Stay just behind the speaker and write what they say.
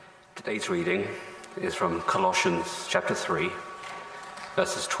Today's reading is from Colossians chapter 3,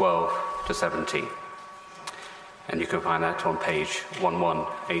 verses 12 to 17. And you can find that on page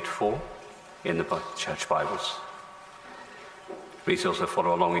 1184 in the Church Bibles. Please also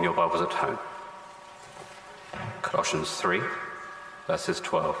follow along in your Bibles at home. Colossians 3, verses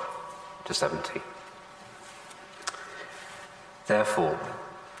 12 to 17. Therefore,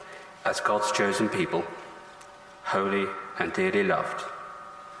 as God's chosen people, holy and dearly loved,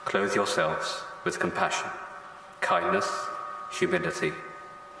 clothe yourselves with compassion, kindness, humility,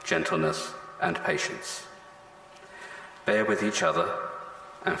 gentleness, and patience. Bear with each other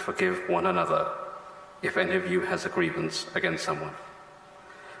and forgive one another if any of you has a grievance against someone.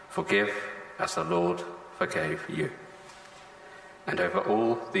 Forgive as the Lord forgave you. And over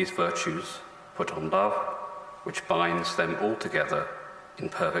all these virtues put on love, which binds them all together in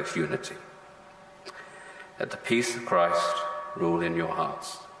perfect unity. Let the peace of Christ rule in your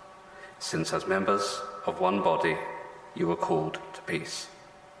hearts, since as members of one body you were called to peace.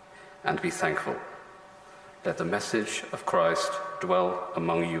 And be thankful. Let the message of Christ dwell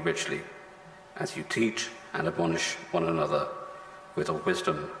among you richly, as you teach and admonish one another with all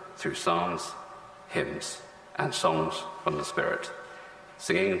wisdom through psalms, hymns, and songs from the Spirit,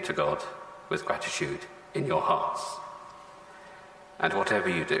 singing to God with gratitude in your hearts. And whatever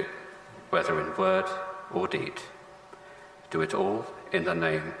you do, whether in word or deed, do it all in the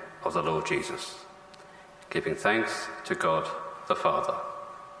name of the Lord Jesus, giving thanks to God the Father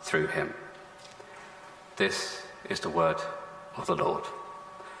through him. This is the word of the Lord.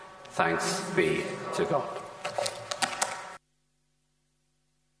 Thanks be to God.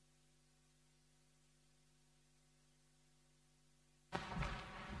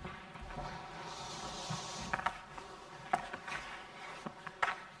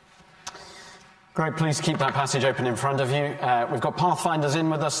 Great, please keep that passage open in front of you. We've got Pathfinders in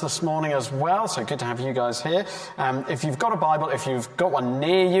with us this morning as well, so good to have you guys here. If you've got a Bible, if you've got one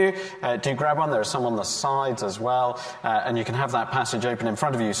near you, do grab one. There are some on the sides as well, and you can have that passage open in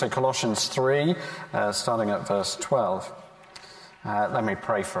front of you. So Colossians 3, starting at verse 12. Let me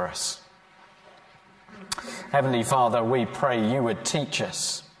pray for us. Heavenly Father, we pray you would teach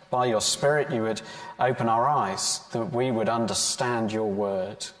us. By your Spirit, you would open our eyes, that we would understand your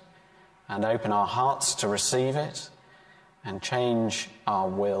word, and open our hearts to receive it, and change our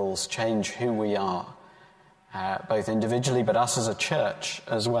wills, change who we are, both individually but us as a church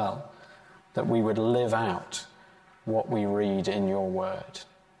as well, that we would live out what we read in your word.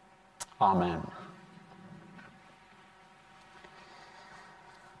 Amen.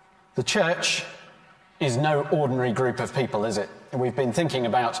 The church is no ordinary group of people, is it? We've been thinking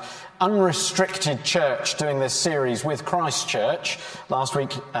about unrestricted church, doing this series with Christ Church. Last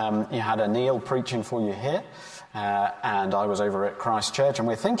week you had Anil preaching for you here, and I was over at Christ Church, and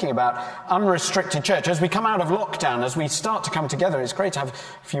we're thinking about unrestricted church. As we come out of lockdown, as we start to come together, it's great to have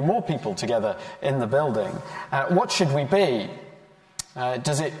a few more people together in the building. What should we be?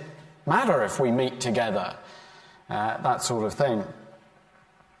 Does it matter if we meet together? That sort of thing.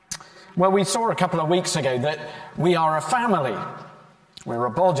 Well, we saw a couple of weeks ago that we are a family, we're a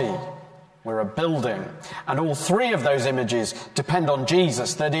body, we're a building. And all three of those images depend on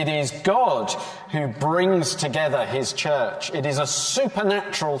Jesus, that it is God who brings together his church. It is a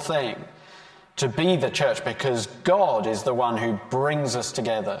supernatural thing to be the church, because God is the one who brings us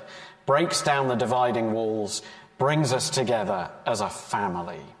together, breaks down the dividing walls, brings us together as a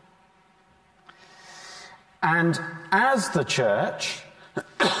family. And as the church,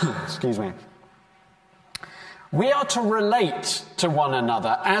 excuse me, we are to relate to one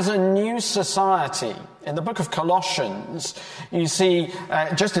another as a new society. In the book of Colossians, you see,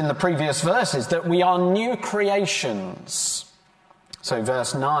 just in the previous verses, that we are new creations. So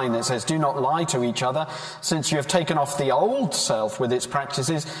verse 9, it says, "Do not lie to each other, since you have taken off the old self with its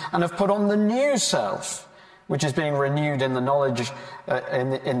practices and have put on the new self, which is being renewed in the knowledge,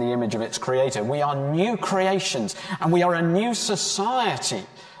 in the image of its creator." We are new creations, and we are a new society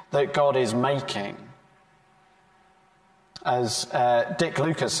that God is making. As Dick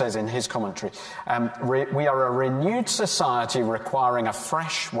Lucas says in his commentary, we are a renewed society requiring a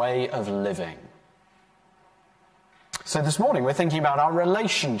fresh way of living. So this morning we're thinking about our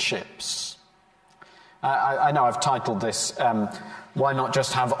relationships. I know I've titled this, "Why Not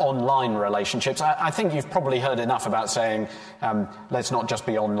Just Have Online Relationships?" I think you've probably heard enough about saying, let's not just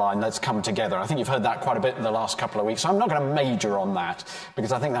be online, let's come together. I think you've heard that quite a bit in the last couple of weeks. So I'm not going to major on that,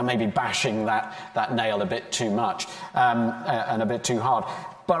 because I think that may be bashing that nail a bit too much and a bit too hard.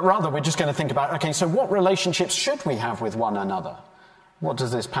 But rather, we're just going to think about, okay, so what relationships should we have with one another? What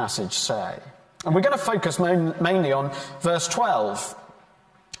does this passage say? And we're going to focus mainly on verse 12.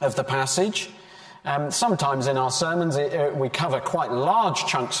 of the passage. Sometimes in our sermons we cover quite large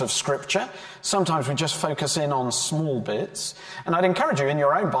chunks of Scripture. Sometimes we just focus in on small bits. And I'd encourage you in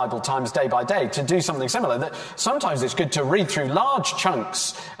your own Bible times day by day to do something similar. That sometimes it's good to read through large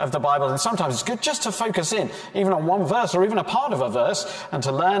chunks of the Bible, and sometimes it's good just to focus in, even on one verse or even a part of a verse, and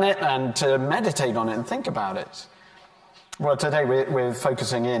to learn it and to meditate on it and think about it. Well, today we're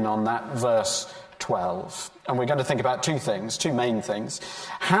focusing in on that verse 12. And we're going to think about two main things.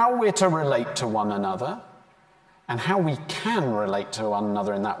 How we're to relate to one another, and how we can relate to one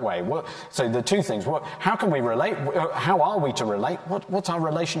another in that way. So the two things, how can we relate? How are we to relate? What's our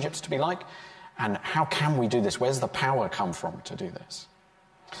relationships to be like? And how can we do this? Where's the power come from to do this?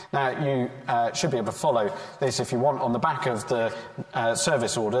 Now, you should be able to follow this if you want. On the back of the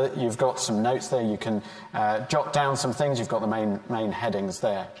service order, you've got some notes there. You can jot down some things. You've got the main headings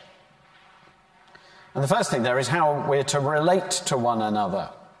there. And the first thing there is how we're to relate to one another.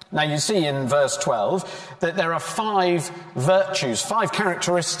 Now, you see in verse 12 that there are 5 virtues, 5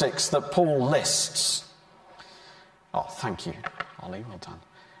 characteristics that Paul lists. Oh, thank you, Ollie, well done.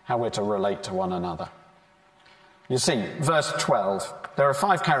 How we're to relate to one another. You see, verse 12, there are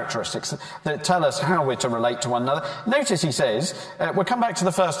 5 characteristics that tell us how we're to relate to one another. Notice he says, we'll come back to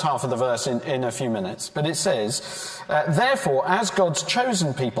the first half of the verse in a few minutes, but it says, therefore, as God's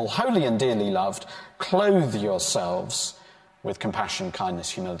chosen people, holy and dearly loved, clothe yourselves with compassion, kindness,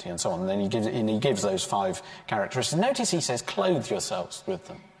 humility, and so on. And then he gives those 5 characteristics. Notice he says, clothe yourselves with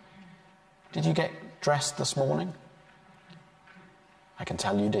them. Did you get dressed this morning? I can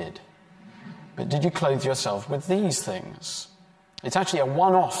tell you did. But did you clothe yourself with these things? It's actually a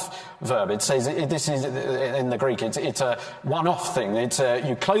one-off verb. It says, this is in the Greek, it's a one-off thing. It's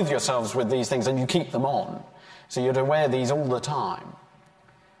you clothe yourselves with these things and you keep them on. So you're to wear these all the time.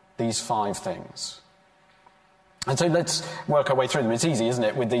 These 5 things. And so let's work our way through them. It's easy, isn't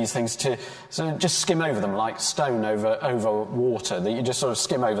it, with these things to just skim over them like stone over water, that you just sort of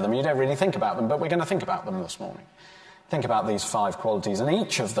skim over them. You don't really think about them, but we're going to think about them this morning. Think about these 5 qualities, and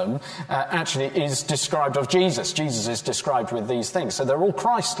each of them actually is described of Jesus. Jesus is described with these things, so they're all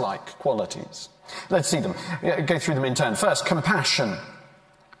Christ-like qualities. Let's see them. Go through them in turn. First, compassion.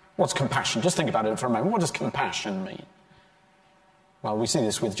 What's compassion? Just think about it for a moment. What does compassion mean? Well, we see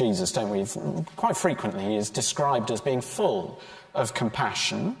this with Jesus, don't we? Quite frequently he is described as being full of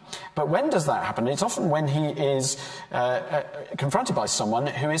compassion. But when does that happen? It's often when he is confronted by someone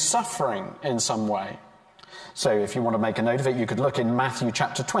who is suffering in some way. So if you want to make a note of it, you could look in Matthew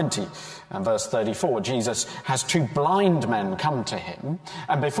chapter 20 and verse 34. Jesus has 2 blind men come to him,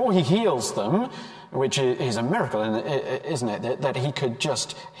 and before he heals them, which is a miracle, isn't it, that he could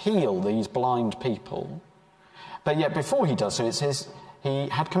just heal these blind people. But yet before he does so, it says he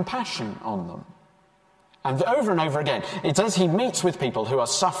had compassion on them. And over again, it's as he meets with people who are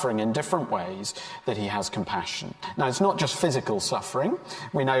suffering in different ways that he has compassion. Now, it's not just physical suffering.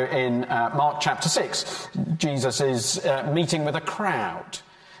 We know in Mark chapter 6, Jesus is meeting with a crowd.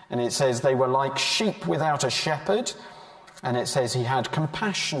 And it says they were like sheep without a shepherd. And it says he had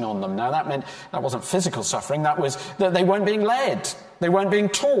compassion on them. Now, that meant that wasn't physical suffering. That was that they weren't being led. They weren't being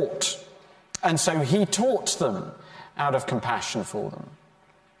taught. And so he taught them out of compassion for them.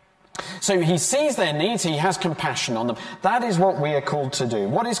 So he sees their needs, he has compassion on them. That is what we are called to do.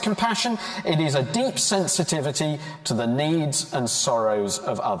 What is compassion? It is a deep sensitivity to the needs and sorrows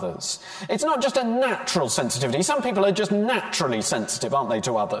of others. It's not just a natural sensitivity. Some people are just naturally sensitive, aren't they,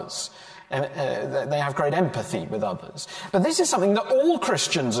 to others? They have great empathy with others. But this is something that all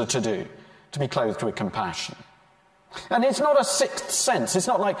Christians are to do, to be clothed with compassion. And it's not a sixth sense. It's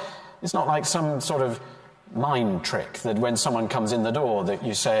not like some sort of mind trick that when someone comes in the door that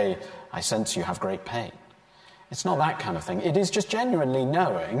you say, I sense you have great pain. It's not that kind of thing. It is just genuinely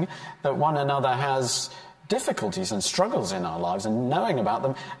knowing that one another has difficulties and struggles in our lives and knowing about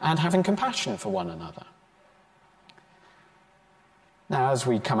them and having compassion for one another. Now, as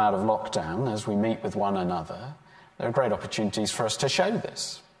we come out of lockdown, as we meet with one another, there are great opportunities for us to show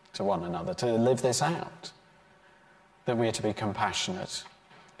this to one another, to live this out, that we are to be compassionate.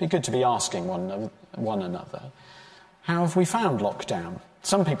 It'd be good to be asking one another, how have we found lockdown?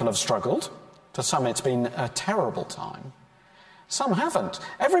 Some people have struggled. For some, it's been a terrible time. Some haven't.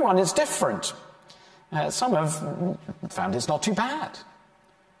 Everyone is different. Some have found it's not too bad.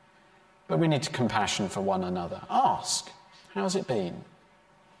 But we need compassion for one another. Ask, how's it been?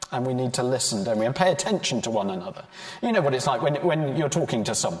 And we need to listen, don't we? And pay attention to one another. You know what it's like when you're talking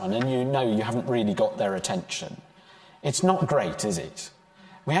to someone and you know you haven't really got their attention. It's not great, is it?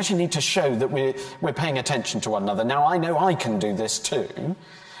 We actually need to show that we're paying attention to one another. Now, I know I can do this too.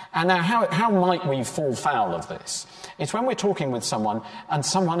 And now, how might we fall foul of this? It's when we're talking with someone and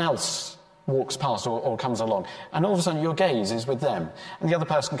someone else walks past or comes along, and all of a sudden your gaze is with them, and the other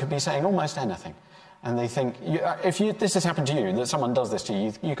person could be saying almost anything. And they think, this has happened to you, that someone does this to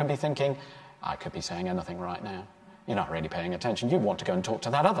you, you can be thinking, I could be saying anything right now. You're not really paying attention. You want to go and talk to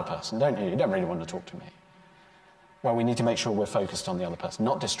that other person, don't you? You don't really want to talk to me. Well, we need to make sure we're focused on the other person,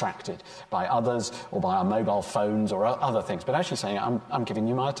 not distracted by others or by our mobile phones or other things, but actually saying, I'm giving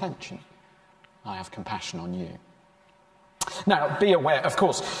you my attention. I have compassion on you. Now, be aware, of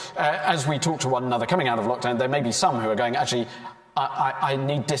course, as we talk to one another coming out of lockdown, there may be some who are going, actually, I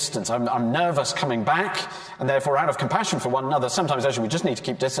need distance. I'm nervous coming back, and therefore, out of compassion for one another, sometimes actually we just need to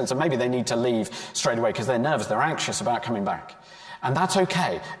keep distance, and maybe they need to leave straight away because they're nervous, they're anxious about coming back. And that's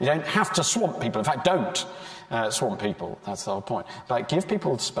okay. You don't have to swamp people. In fact, don't swamp people. That's the whole point. But give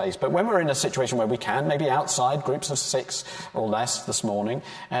people space. But when we're in a situation where we can, maybe outside, groups of 6 or less this morning,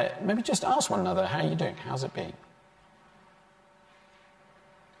 maybe just ask one another, how are you doing? How's it been?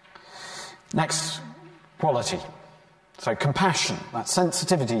 Next quality. So compassion, that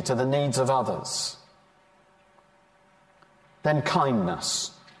sensitivity to the needs of others. Then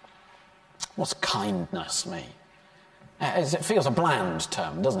kindness. What's kindness mean? It feels a bland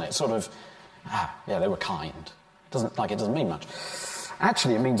term, doesn't it? Sort of, they were kind. It doesn't mean much.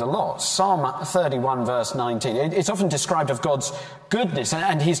 Actually, it means a lot. Psalm 31, verse 19. It's often described of God's goodness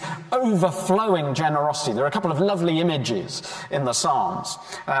and his overflowing generosity. There are a couple of lovely images in the Psalms.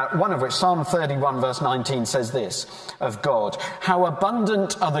 One of which, Psalm 31, verse 19, says this of God: how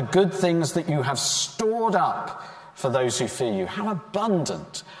abundant are the good things that you have stored up for those who fear you. How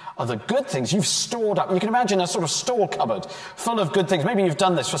abundant are the good things you've stored up. You can imagine a sort of store cupboard full of good things. Maybe you've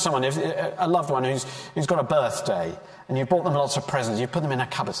done this for someone, a loved one who's got a birthday, and you've bought them lots of presents. You've put them in a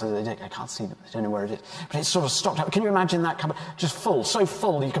cupboard so that they can't see them. They don't know where it is. But it's sort of stocked up. Can you imagine that cupboard just full, so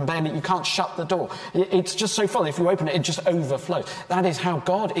full you can't shut the door. It's just so full. If you open it, it just overflows. That is how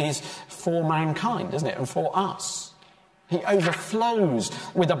God is for mankind, isn't it? And for us. He overflows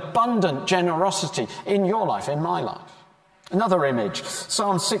with abundant generosity in your life, in my life. Another image,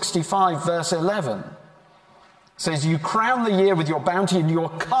 Psalm 65, verse 11, says, you crown the year with your bounty and your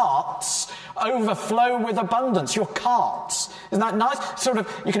carts overflow with abundance. Your carts. Isn't that nice? Sort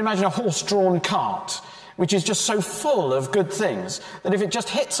of, you can imagine a horse-drawn cart, which is just so full of good things that if it just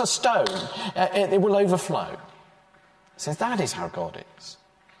hits a stone, it will overflow. It says that is how God is.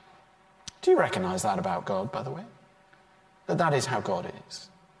 Do you recognise that about God, by the way? That is how God is.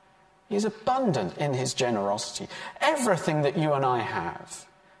 He is abundant in his generosity. Everything that you and I have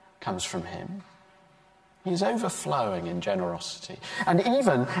comes from him. He is overflowing in generosity. And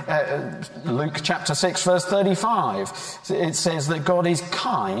even Luke chapter 6, verse 35, it says that God is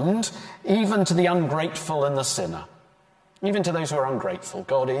kind even to the ungrateful and the sinner. Even to those who are ungrateful,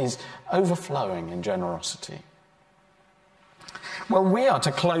 God is overflowing in generosity. Well, we are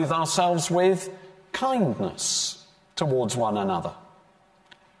to clothe ourselves with kindness towards one another.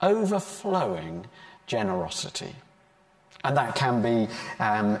 Overflowing generosity. And that can be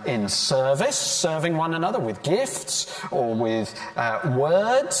in service, serving one another with gifts or with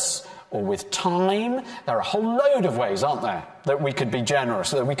words or with time. There are a whole load of ways, aren't there, that we could be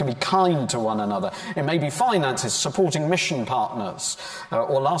generous, that we can be kind to one another. It may be finances, supporting mission partners,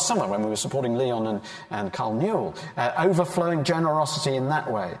 or last summer when we were supporting Leon and Carl Newell, overflowing generosity in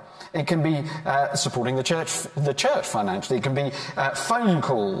that way. It can be supporting the church financially. It can be phone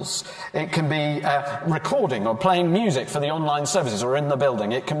calls. It can be recording or playing music for the online services or in the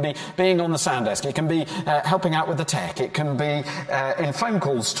building. It can be being on the sound desk. It can be helping out with the tech. It can be in phone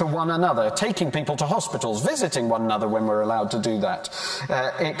calls to one another, taking people to hospitals, visiting one another when we're allowed to do that.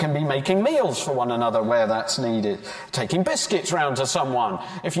 It can be making meals for one another where that's needed, taking biscuits round to someone.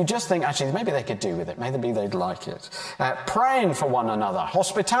 If you just think, actually, maybe they could do with it, maybe they'd like it. Praying for one another,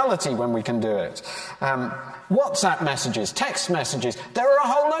 hospitality when we can do it. WhatsApp messages, text messages. There are a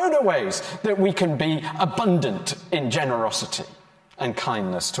whole load of ways that we can be abundant in generosity and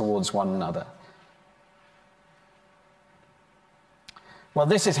kindness towards one another. Well,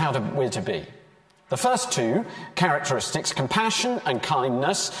 this is how we're to be. The first two characteristics, compassion and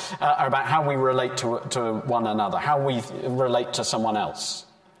kindness, are about how we relate to one another, how we relate to someone else.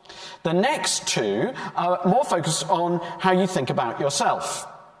 The next two are more focused on how you think about yourself.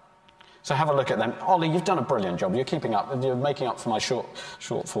 So have a look at them. Ollie, you've done a brilliant job. You're keeping up. You're making up for my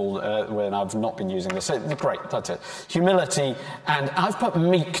shortfall when I've not been using this. Great, that's it. Humility, and I've put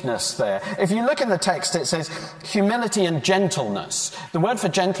meekness there. If you look in the text, it says humility and gentleness. The word for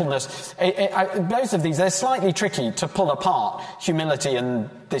gentleness, both of these, they're slightly tricky to pull apart, humility and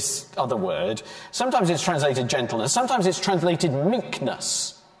this other word. Sometimes it's translated gentleness. Sometimes it's translated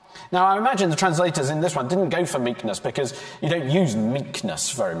meekness. Now, I imagine the translators in this one didn't go for meekness because you don't use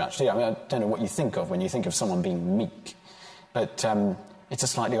meekness very much, do you? I mean, I don't know what you think of when you think of someone being meek. But it's a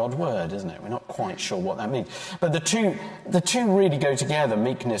slightly odd word, isn't it? We're not quite sure what that means. But the two really go together,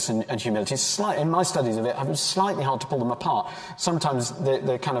 meekness and humility. In my studies of it, it was slightly hard to pull them apart. Sometimes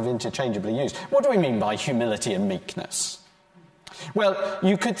they're kind of interchangeably used. What do we mean by humility and meekness? Well,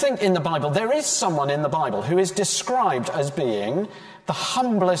 you could think in the Bible, there is someone in the Bible who is described as being the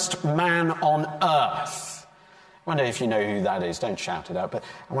humblest man on earth. I wonder if you know who that is. Don't shout it out, but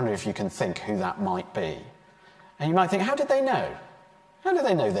I wonder if you can think who that might be. And you might think, how did they know? How did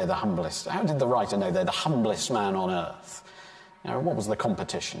they know they're the humblest? How did the writer know they're the humblest man on earth? You know, what was the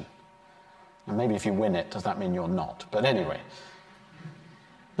competition? And maybe if you win it, does that mean you're not? But anyway,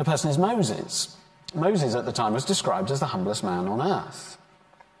 the person is Moses. Moses at the time was described as the humblest man on earth.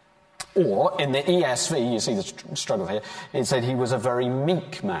 Or, in the ESV, you see the struggle here, it said he was a very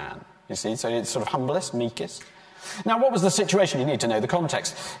meek man. You see, so it's sort of humblest, meekest. Now, what was the situation? You need to know the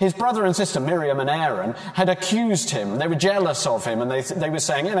context. His brother and sister, Miriam and Aaron, had accused him. They were jealous of him, and they were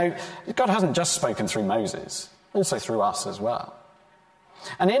saying, you know, God hasn't just spoken through Moses, also through us as well.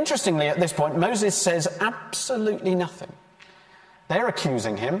 And interestingly, at this point, Moses says absolutely nothing. They're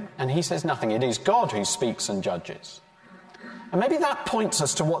accusing him, and he says nothing. It is God who speaks and judges. And maybe that points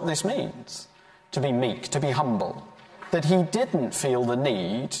us to what this means, to be meek, to be humble, that he didn't feel the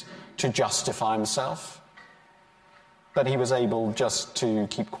need to justify himself, but he was able just to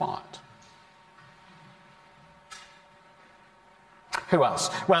keep quiet. Who else?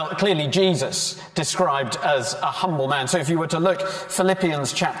 Well, clearly Jesus, described as a humble man. So if you were to look,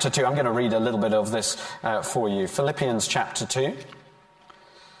 Philippians chapter 2, I'm going to read a little bit of this for you. Philippians chapter 2,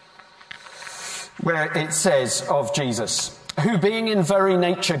 where it says of Jesus, who being in very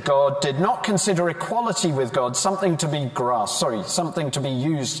nature God, did not consider equality with God something to be something to be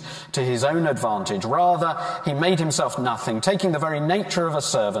used to his own advantage. Rather, he made himself nothing, taking the very nature of a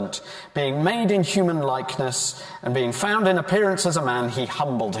servant, being made in human likeness, and being found in appearance as a man, he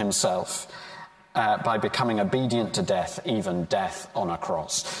humbled himself by becoming obedient to death, even death on a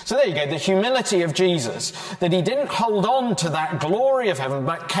cross. So there you go, the humility of Jesus, that he didn't hold on to that glory of heaven,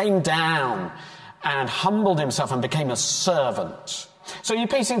 but came down and humbled himself and became a servant. So you're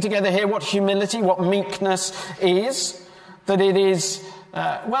piecing together here what humility, what meekness is, that it is,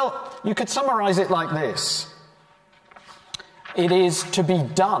 you could summarize it like this. It is to be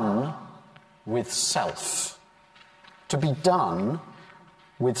done with self. To be done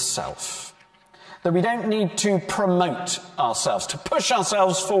with self. That we don't need to promote ourselves, to push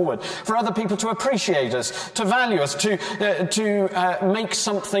ourselves forward, for other people to appreciate us, to value us, to make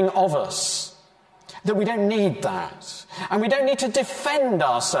something of us. That we don't need that. And we don't need to defend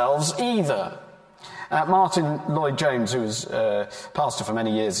ourselves either. Martin Lloyd-Jones, who was pastor for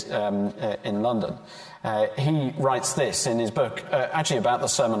many years in London, he writes this in his book, actually about the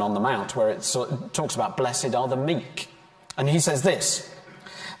Sermon on the Mount, where it talks about blessed are the meek. And he says this,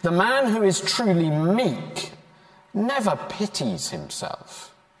 the man who is truly meek never pities himself.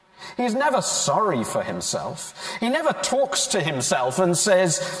 He is never sorry for himself. He never talks to himself and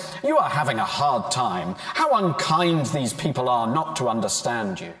says, you are having a hard time. How unkind these people are not to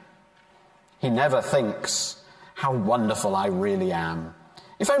understand you. He never thinks, how wonderful I really am.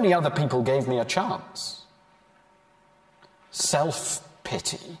 If only other people gave me a chance.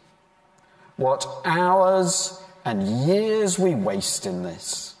 Self-pity. What hours and years we waste in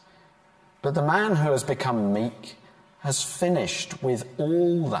this. But the man who has become meek has finished with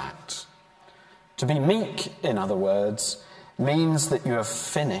all that. To be meek, in other words, means that you have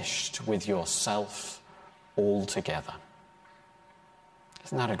finished with yourself altogether.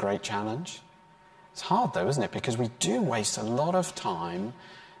 Isn't that a great challenge? It's hard though, isn't it? Because we do waste a lot of time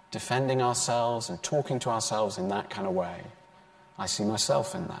defending ourselves and talking to ourselves in that kind of way. I see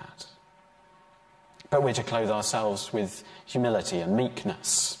myself in that. But we're to clothe ourselves with humility and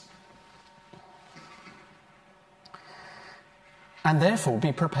meekness. And therefore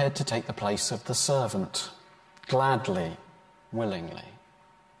be prepared to take the place of the servant, gladly, willingly.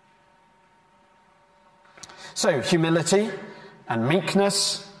 So, humility and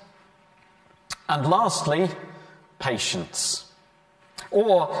meekness, and lastly, patience.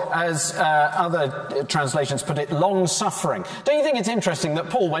 Or, as other translations put it, long-suffering. Don't you think it's interesting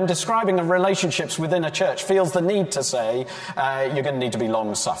that Paul, when describing the relationships within a church, feels the need to say, you're going to need to be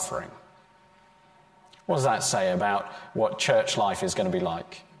long-suffering? What does that say about what church life is going to be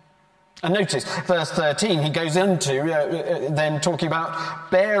like? And notice, verse 13, he goes into then talking about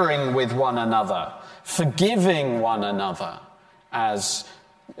bearing with one another, forgiving one another, as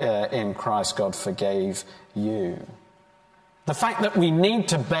in Christ God forgave you. The fact that we need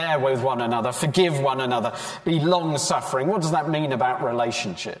to bear with one another, forgive one another, be long-suffering. What does that mean about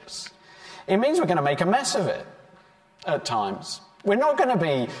relationships? It means we're going to make a mess of it at times. We're not going to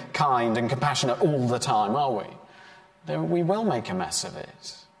be kind and compassionate all the time, are we? We will make a mess of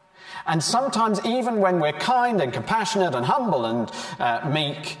it. And sometimes even when we're kind and compassionate and humble and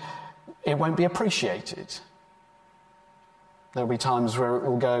meek, it won't be appreciated. There'll be times where it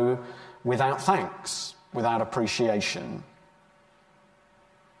will go without thanks, without appreciation.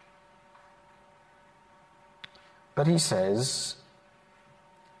 But he says,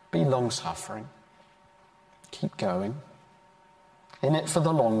 be long-suffering. Keep going. In it for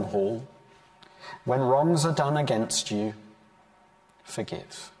the long haul. When wrongs are done against you,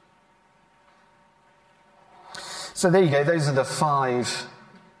 forgive. So there you go. Those are the 5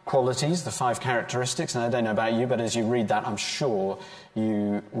 qualities, the 5 characteristics. And I don't know about you, but as you read that, I'm sure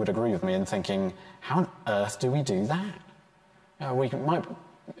you would agree with me in thinking, how on earth do we do that? We might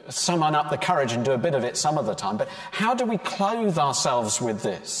summon up the courage and do a bit of it some of the time, but how do we clothe ourselves with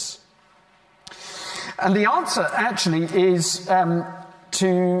this? And the answer actually is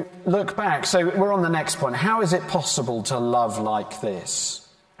to look back. So we're on the next point. How is it possible to love like this?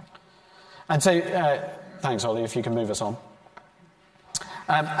 And so, thanks, Ollie, if you can move us on.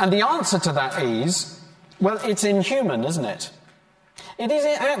 And the answer to that is, well, it's inhuman, isn't it? It is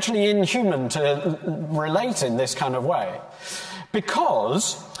actually inhuman to relate in this kind of way.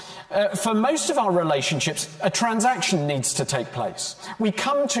 Because for most of our relationships, a transaction needs to take place. We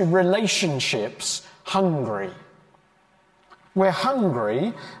come to relationships hungry. We're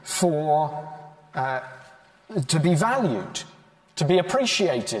hungry for to be valued, to be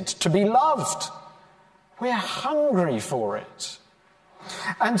appreciated, to be loved. We're hungry for it.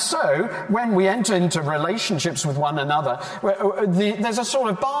 And so, when we enter into relationships with one another, there's a sort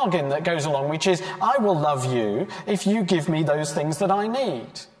of bargain that goes along, which is, I will love you if you give me those things that I need.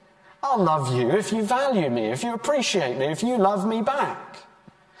 I'll love you if you value me, if you appreciate me, if you love me back.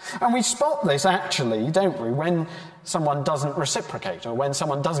 And we spot this, actually, don't we, when someone doesn't reciprocate or when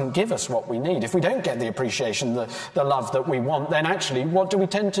someone doesn't give us what we need. If we don't get the appreciation, the love that we want, then actually, what do we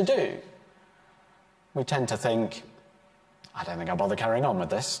tend to do? We tend to think, I don't think I'll bother carrying on with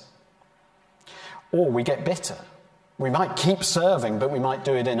this. Or we get bitter. We might keep serving, but we might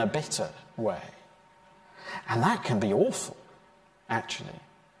do it in a bitter way. And that can be awful, actually.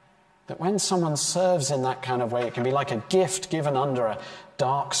 That when someone serves in that kind of way, it can be like a gift given under a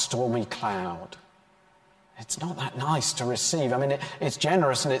dark, stormy cloud. It's not that nice to receive. I mean, it's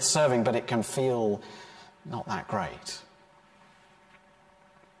generous and it's serving, but it can feel not that great.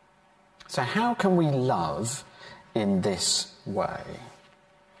 So how can we love in this way?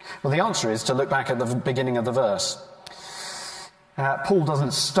 Well, the answer is to look back at the beginning of the verse. Paul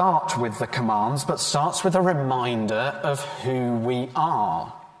doesn't start with the commands, but starts with a reminder of who we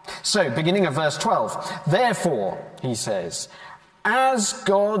are. So, beginning of verse 12, therefore, he says, as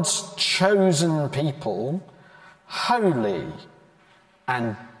God's chosen people, holy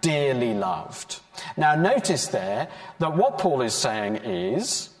and dearly loved. Now, notice there that what Paul is saying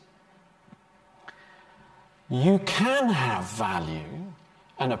is, you can have value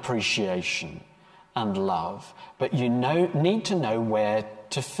and appreciation and love, but you need to know where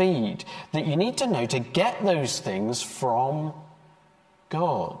to feed. That you need to know to get those things from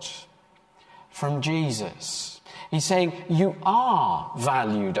God, from Jesus. He's saying you are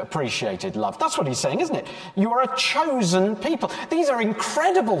valued, appreciated, loved. That's what he's saying, isn't it? You are a chosen people. These are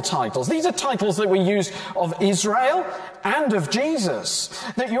incredible titles. These are titles that we use of Israel and of Jesus.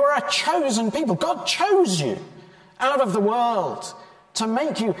 That you are a chosen people. God chose you out of the world to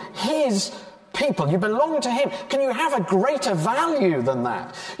make you his people. You belong to him. Can you have a greater value than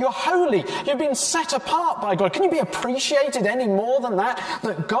that? You're holy. You've been set apart by God. Can you be appreciated any more than that?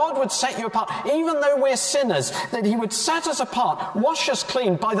 That God would set you apart, even though we're sinners, that he would set us apart, wash us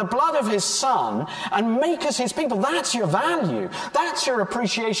clean by the blood of his Son, and make us his people. That's your value. That's your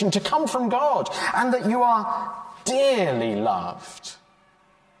appreciation, to come from God. And that you are dearly loved.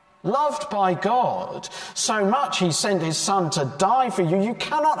 Loved by God so much he sent his Son to die for you. You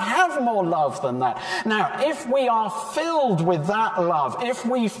cannot have more love than that. Now, if we are filled with that love, if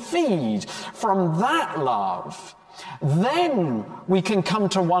we feed from that love, then we can come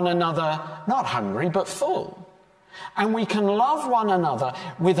to one another not hungry but full. And we can love one another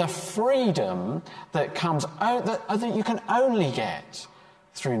with a freedom that comes out that you can only get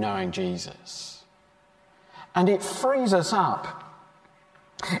through knowing Jesus. And it frees us up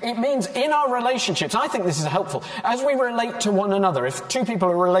It means in our relationships, I think this is helpful, as we relate to one another, if two people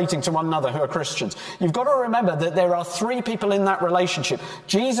are relating to one another who are Christians, you've got to remember that there are three people in that relationship.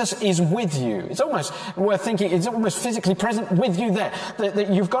 Jesus is with you. It's almost, we're thinking, it's almost physically present with you there. That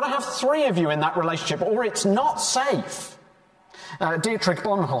you've got to have three of you in that relationship, or it's not safe. Dietrich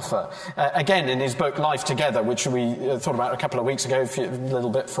Bonhoeffer, again in his book Life Together, which we thought about a couple of weeks ago, a little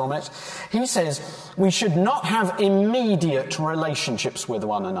bit from it, he says we should not have immediate relationships with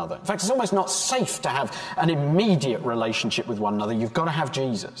one another. In fact, it's almost not safe to have an immediate relationship with one another. You've got to have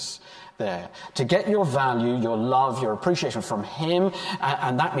Jesus there to get your value, your love, your appreciation from him,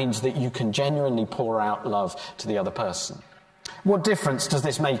 and that means that you can genuinely pour out love to the other person. What difference does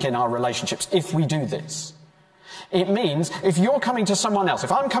this make in our relationships if we do this? It means if you're coming to someone else,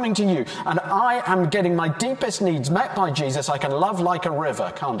 if I'm coming to you and I am getting my deepest needs met by Jesus, I can love like a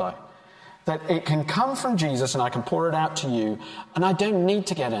river, can't I? That it can come from Jesus and I can pour it out to you and I don't need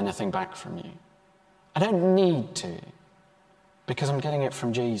to get anything back from you. I don't need to, because I'm getting it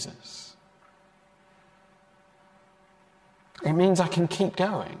from Jesus. It means I can keep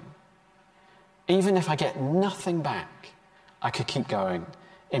going. Even if I get nothing back, I could keep going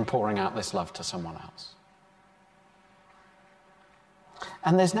in pouring out this love to someone else.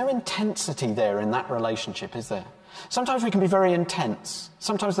 And there's no intensity there in that relationship, is there? Sometimes we can be very intense.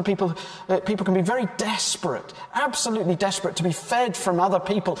 Sometimes people can be very desperate, absolutely desperate to be fed from other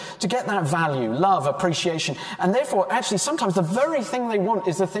people, to get that value, love, appreciation. And therefore, actually, sometimes the very thing they want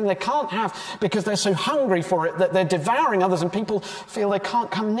is the thing they can't have because they're so hungry for it that they're devouring others and people feel they can't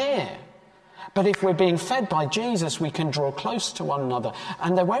come near. But if we're being fed by Jesus, we can draw close to one another.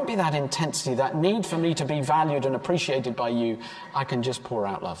 And there won't be that intensity, that need for me to be valued and appreciated by you. I can just pour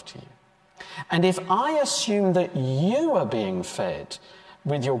out love to you. And if I assume that you are being fed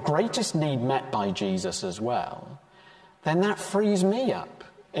with your greatest need met by Jesus as well, then that frees me up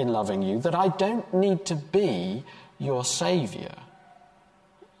in loving you, that I don't need to be your saviour.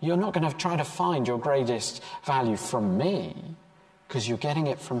 You're not going to try to find your greatest value from me, because you're getting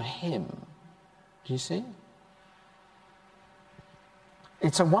it from him. Do you see?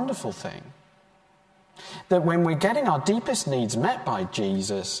 It's a wonderful thing that when we're getting our deepest needs met by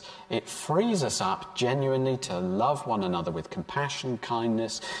Jesus, it frees us up genuinely to love one another with compassion,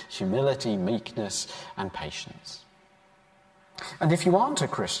 kindness, humility, meekness, and patience. And if you aren't a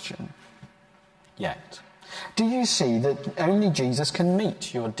Christian yet, do you see that only Jesus can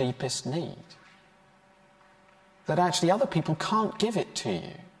meet your deepest need? That actually other people can't give it to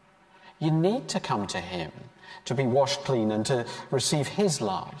you. You need to come to him to be washed clean and to receive his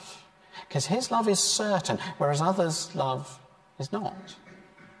love. Because his love is certain, whereas others' love is not.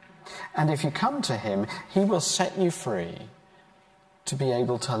 And if you come to him, he will set you free to be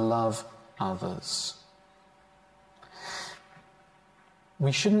able to love others.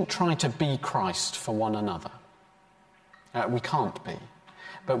 We shouldn't try to be Christ for one another. We can't be.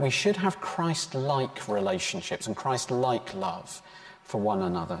 But we should have Christ-like relationships and Christ-like love for one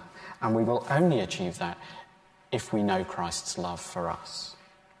another. And we will only achieve that if we know Christ's love for us.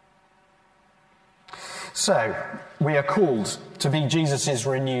 So, we are called to be Jesus'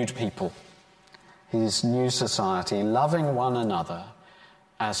 renewed people, his new society, loving one another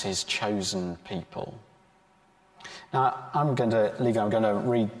as his chosen people. Now, I'm going to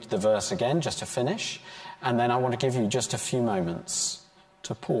read the verse again just to finish, and then I want to give you just a few moments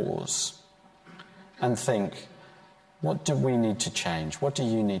to pause and think, what do we need to change? What do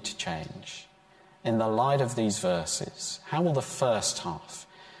you need to change? In the light of these verses, how will the first half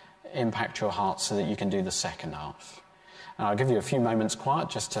impact your heart so that you can do the second half? And I'll give you a few moments quiet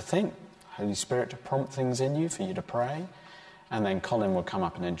just to think, Holy Spirit to prompt things in you for you to pray, and then Colin will come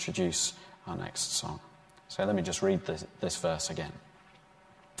up and introduce our next song. So let me just read this verse again.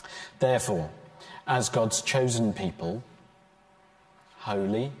 Therefore, as God's chosen people,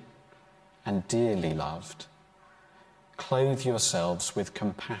 holy and dearly loved, clothe yourselves with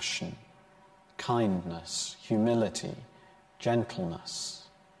compassion, kindness, humility, gentleness,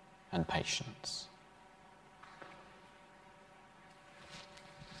 and patience.